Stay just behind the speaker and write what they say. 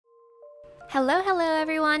Hello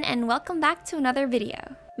everyone, and welcome back to another video.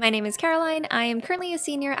 My name is Caroline. I am currently a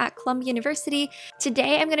senior at Columbia University.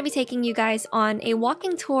 Today I'm going to be taking you guys on a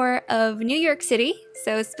walking tour of New York City,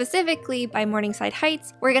 so specifically by Morningside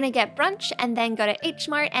Heights. We're going to get brunch and then go to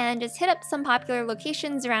h-mart and just hit up some popular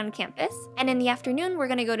locations around campus. And in the afternoon we're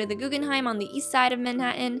going to go to the Guggenheim on the east side of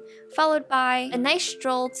Manhattan, followed by a nice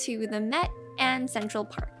stroll to the Met and Central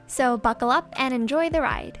Park. So buckle up and enjoy the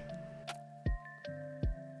ride.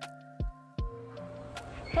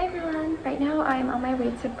 Hey everyone! Right now I'm on my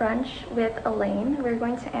way to brunch with Elaine. We're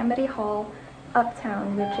going to Amity Hall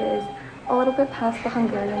uptown, which is a little bit past the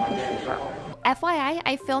Hungarian pastry shop. FYI,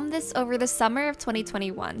 I filmed this over the summer of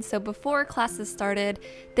 2021, so before classes started.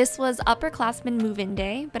 This was upperclassmen move-in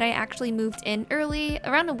day, but I actually moved in early,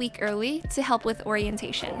 around a week early, to help with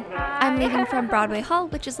orientation. I'm leaving from Broadway Hall,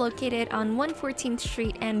 which is located on 114th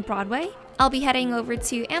Street and Broadway. I'll be heading over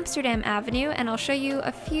to Amsterdam Avenue, and I'll show you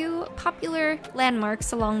a few popular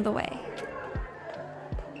landmarks along the way.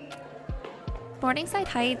 Morningside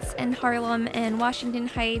Heights and Harlem and Washington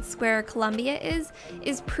Heights, where Columbia is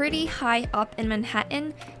pretty high up in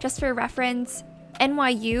Manhattan. Just for reference,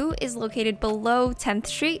 NYU is located below 10th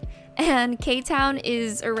Street, and K-Town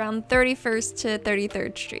is around 31st to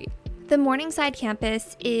 33rd Street. The Morningside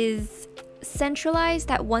campus is centralized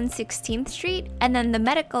at 116th Street, and then the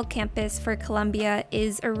medical campus for Columbia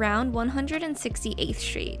is around 168th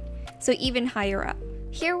Street, so even higher up.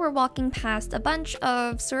 Here we're walking past a bunch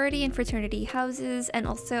of sorority and fraternity houses and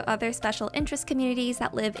also other special interest communities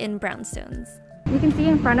that live in brownstones. You can see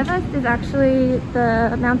in front of us is actually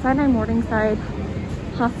the Mount Sinai Morningside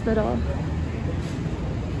Hospital.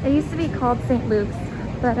 It used to be called St. Luke's,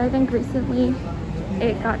 but I think recently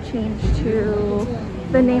it got changed to,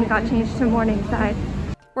 the name got changed to Morningside.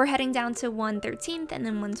 We're heading down to 113th and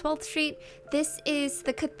then 112th Street. This is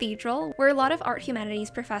the cathedral, where a lot of art humanities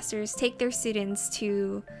professors take their students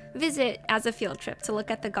to visit as a field trip to look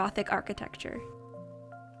at the Gothic architecture.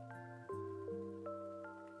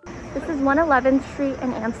 This is 111th Street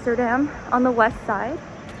in Amsterdam on the west side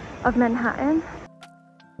of Manhattan.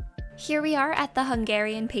 Here we are at the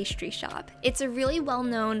Hungarian pastry shop. It's a really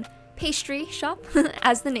well-known pastry shop,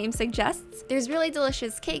 as the name suggests. There's really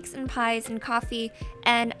delicious cakes and pies and coffee,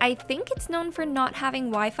 and I think it's known for not having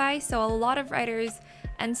Wi-Fi, so a lot of writers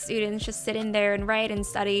and students just sit in there and write and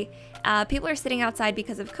study. People are sitting outside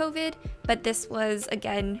because of COVID, but this was,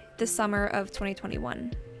 again, the summer of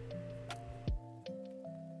 2021.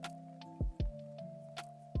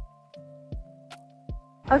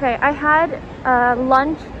 Okay, I had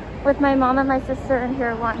lunch with my mom and my sister in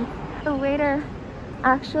here once. The waiter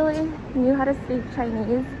actually knew how to speak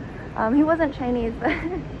Chinese. He wasn't Chinese, but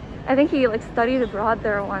I think he like studied abroad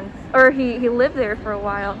there once, or he lived there for a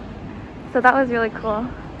while. So that was really cool.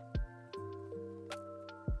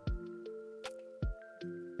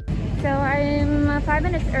 So I'm 5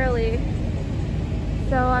 minutes early,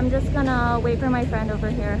 so I'm just gonna wait for my friend over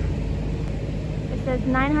here. It says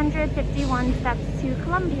 951 steps to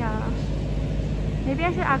Columbia. Maybe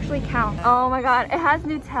I should actually count. Oh my god, it has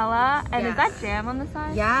Nutella, and yes. Is that jam on the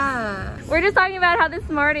side? Yeah. We're just talking about how this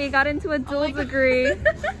Smarty got into a dual degree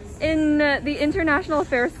in the International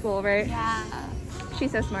Affairs School, right? Yeah.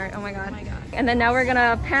 She's so smart, oh my god. Oh my god. And then now we're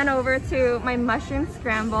gonna pan over to my mushroom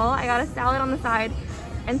scramble. I got a salad on the side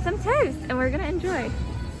and some toast, and we're gonna enjoy.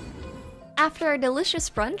 After our delicious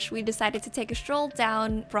brunch, we decided to take a stroll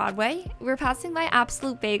down Broadway. We're passing by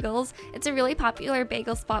Absolute Bagels. It's a really popular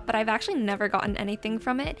bagel spot, but I've actually never gotten anything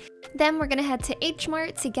from it. Then we're gonna head to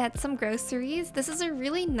H-mart to get some groceries. This is a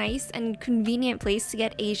really nice and convenient place to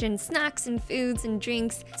get Asian snacks and foods and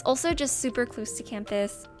drinks. It's also just super close to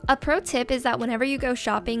campus. A pro tip is that whenever you go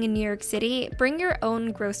shopping in New York City, bring your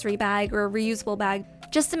own grocery bag or a reusable bag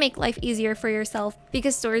just to make life easier for yourself,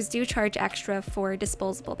 because stores do charge extra for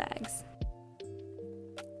disposable bags.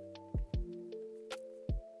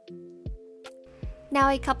 Now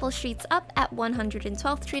a couple streets up at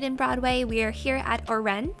 112th Street and Broadway, we are here at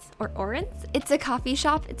Orent's. It's a coffee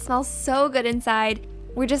shop. It smells so good inside.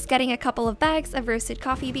 We're just getting a couple of bags of roasted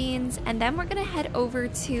coffee beans, and then we're gonna head over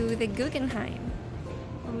to the Guggenheim.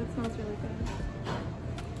 Oh, it smells really good.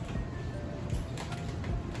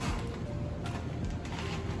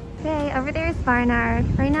 Okay, over there is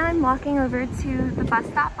Barnard. Right now I'm walking over to the bus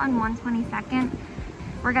stop on 122nd.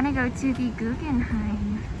 We're gonna go to the Guggenheim.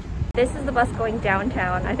 This is the bus going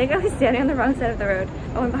downtown. I think I was standing on the wrong side of the road.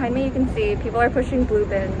 Oh, and behind me you can see people are pushing blue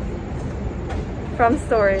bins from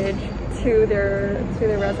storage to their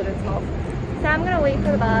residence hall. So I'm gonna wait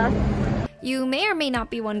for the bus. You may or may not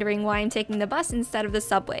be wondering why I'm taking the bus instead of the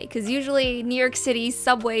subway, because usually New York City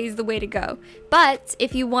subway is the way to go. But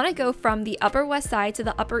if you want to go from the Upper West Side to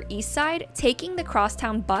the Upper East Side, taking the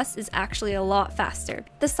crosstown bus is actually a lot faster.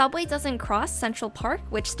 The subway doesn't cross Central Park,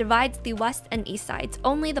 which divides the west and east sides,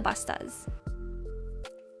 only the bus does.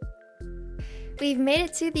 We've made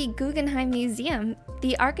it to the Guggenheim Museum.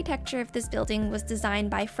 The architecture of this building was designed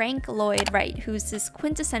by Frank Lloyd Wright, who's this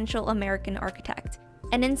quintessential American architect.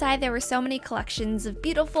 And inside there were so many collections of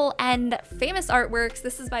beautiful and famous artworks.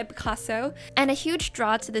 This is by Picasso. And a huge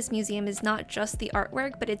draw to this museum is not just the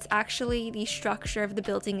artwork, but it's actually the structure of the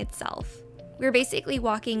building itself. We're basically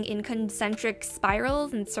walking in concentric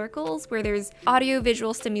spirals and circles where there's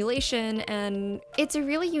audio-visual stimulation, and it's a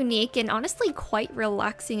really unique and honestly quite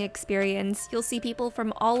relaxing experience. You'll see people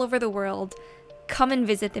from all over the world come and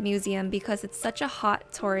visit the museum because it's such a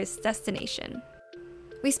hot tourist destination.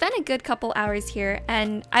 We spent a good couple hours here,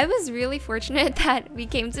 and I was really fortunate that we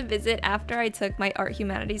came to visit after I took my art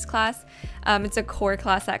humanities class. It's a core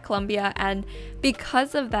class at Columbia, and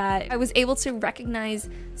because of that, I was able to recognize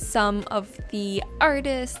some of the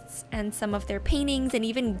artists and some of their paintings, and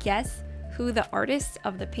even guess who the artist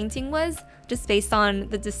of the painting was, just based on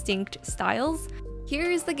the distinct styles.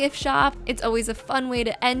 Here's the gift shop. It's always a fun way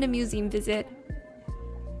to end a museum visit.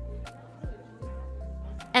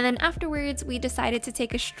 And then afterwards, we decided to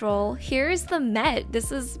take a stroll. Here's the Met.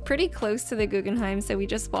 This is pretty close to the Guggenheim, so we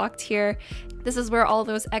just walked here. This is where all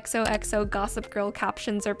those 𝐒𝐂𝐂𝐋𝐿 Gossip Girl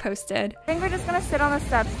captions are posted. I think we're just gonna sit on the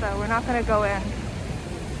steps though. We're not gonna go in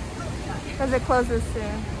because it closes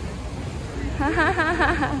soon.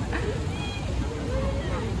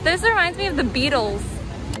 This reminds me of the Beatles.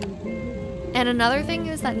 And another thing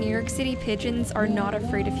is that New York City pigeons are not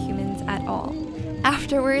afraid of humans at all.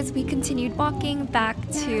 Afterwards, we continued walking back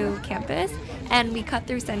to campus and we cut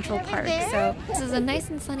through Central Park. So this is a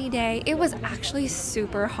nice and sunny day. It was actually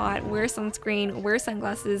super hot. Wear sunscreen, wear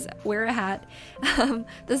sunglasses, wear a hat.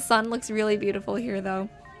 The sun looks really beautiful here though.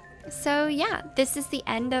 So yeah, this is the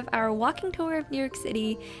end of our walking tour of New York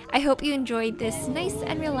City. I hope you enjoyed this nice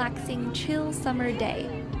and relaxing, chill summer day.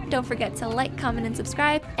 Don't forget to like, comment, and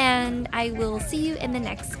subscribe, and I will see you in the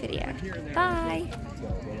next video. Bye!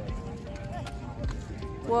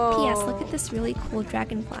 Whoa. P.S. Look at this really cool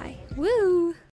dragonfly. Woo!